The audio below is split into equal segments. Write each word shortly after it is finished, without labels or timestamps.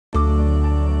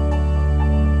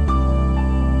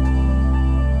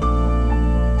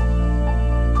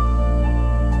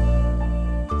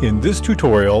In this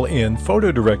tutorial in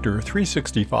PhotoDirector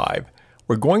 365,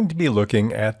 we're going to be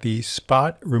looking at the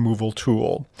spot removal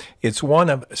tool. It's one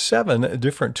of 7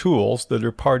 different tools that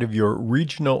are part of your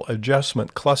regional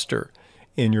adjustment cluster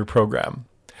in your program.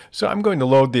 So I'm going to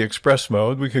load the express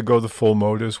mode. We could go the full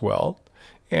mode as well.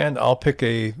 And I'll pick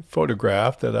a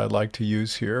photograph that I'd like to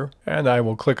use here. And I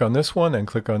will click on this one and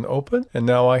click on open. And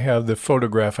now I have the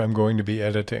photograph I'm going to be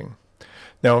editing.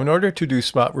 Now, in order to do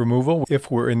spot removal,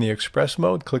 if we're in the express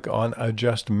mode, click on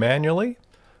Adjust Manually.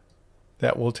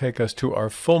 That will take us to our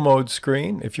full mode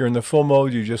screen. If you're in the full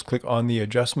mode, you just click on the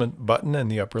adjustment button in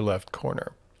the upper left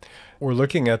corner. We're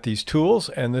looking at these tools,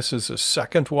 and this is the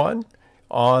second one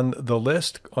on the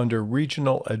list under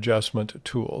Regional Adjustment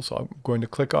Tools. I'm going to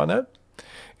click on it,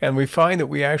 and we find that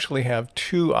we actually have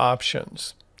 2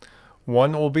 options.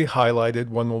 One will be highlighted,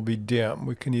 one will be dim.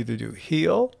 We can either do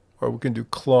Heal or we can do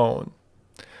Clone.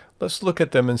 Let's look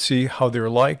at them and see how they're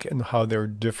like and how they're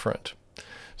different.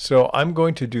 So I'm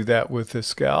going to do that with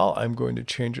this gal. I'm going to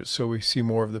change it so we see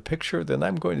more of the picture. Then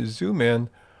I'm going to zoom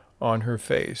in on her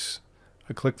face.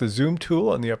 I click the zoom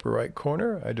tool in the upper right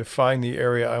corner. I define the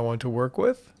area I want to work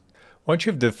with. Once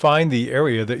you've defined the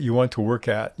area that you want to work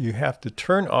at, you have to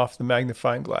turn off the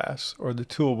magnifying glass or the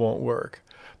tool won't work.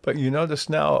 But you notice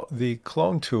now the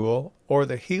clone tool or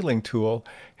the healing tool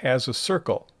has a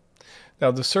circle. Now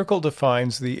the circle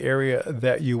defines the area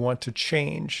that you want to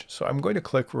change. So I'm going to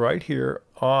click right here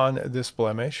on this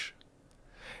blemish.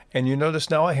 And you notice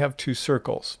now I have 2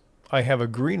 circles. I have a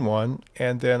green one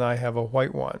and then I have a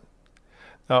white one.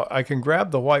 Now I can grab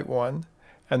the white one,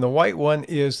 and the white one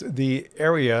is the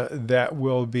area that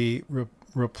will be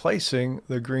replacing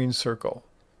the green circle.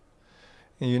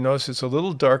 And you notice it's a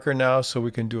little darker now, so we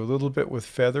can do a little bit with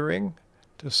feathering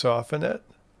to soften it.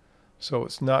 So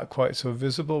it's not quite so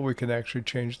visible. We can actually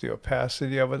change the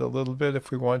opacity of it a little bit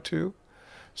if we want to.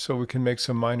 So we can make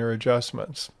some minor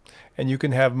adjustments. And you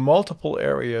can have multiple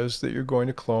areas that you're going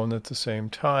to clone at the same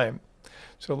time.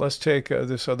 So let's take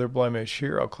this other blemish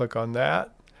here. I'll click on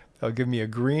that. That'll give me a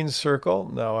green circle.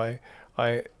 Now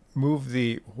I move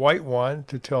the white one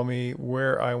to tell me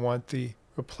where I want the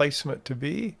replacement to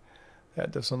be.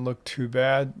 That doesn't look too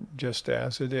bad, just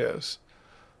as it is.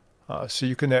 So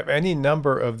you can have any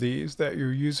number of these that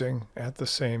you're using at the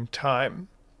same time.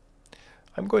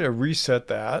 I'm going to reset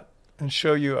that and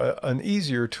show you an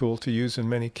easier tool to use in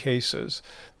many cases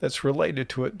that's related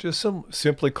to it, just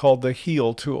simply called the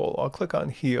Heal tool. I'll click on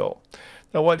Heal.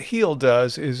 Now what Heal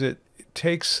does is it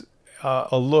takes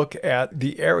a look at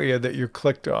the area that you're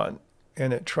clicked on,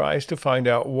 and it tries to find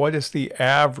out what is the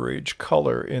average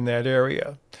color in that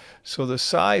area. So the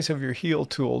size of your Heal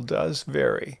tool does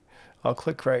vary. I'll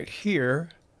click right here,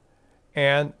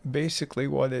 and basically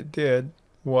what it did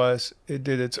was it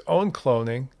did its own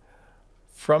cloning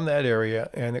from that area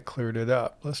and it cleared it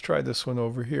up. Let's try this one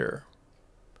over here.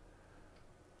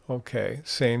 Okay,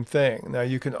 same thing. Now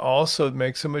you can also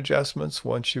make some adjustments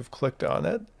once you've clicked on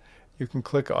it. You can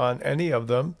click on any of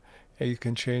them and you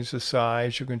can change the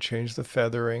size, you can change the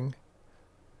feathering,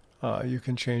 you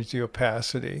can change the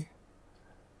opacity.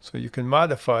 So you can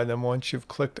modify them once you've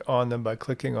clicked on them by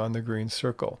clicking on the green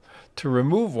circle. To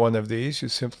remove one of these, you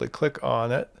simply click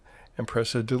on it and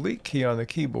press the delete key on the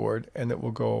keyboard and it will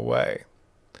go away.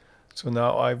 So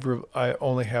now I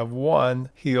only have one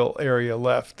heal area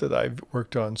left that I've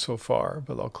worked on so far,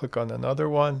 but I'll click on another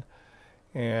one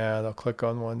and I'll click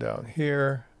on one down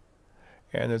here.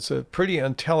 And it's a pretty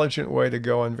intelligent way to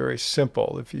go and very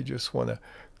simple if you just want to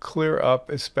clear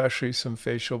up especially some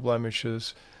facial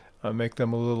blemishes. Make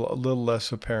them a little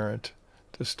less apparent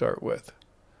to start with.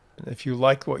 And if you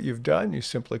like what you've done, you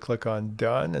simply click on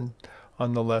Done and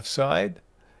on the left side.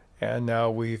 And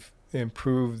now we've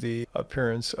improved the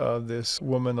appearance of this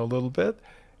woman a little bit.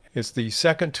 It's the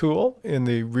second tool in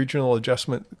the regional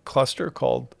adjustment cluster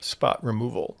called Spot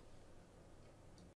Removal.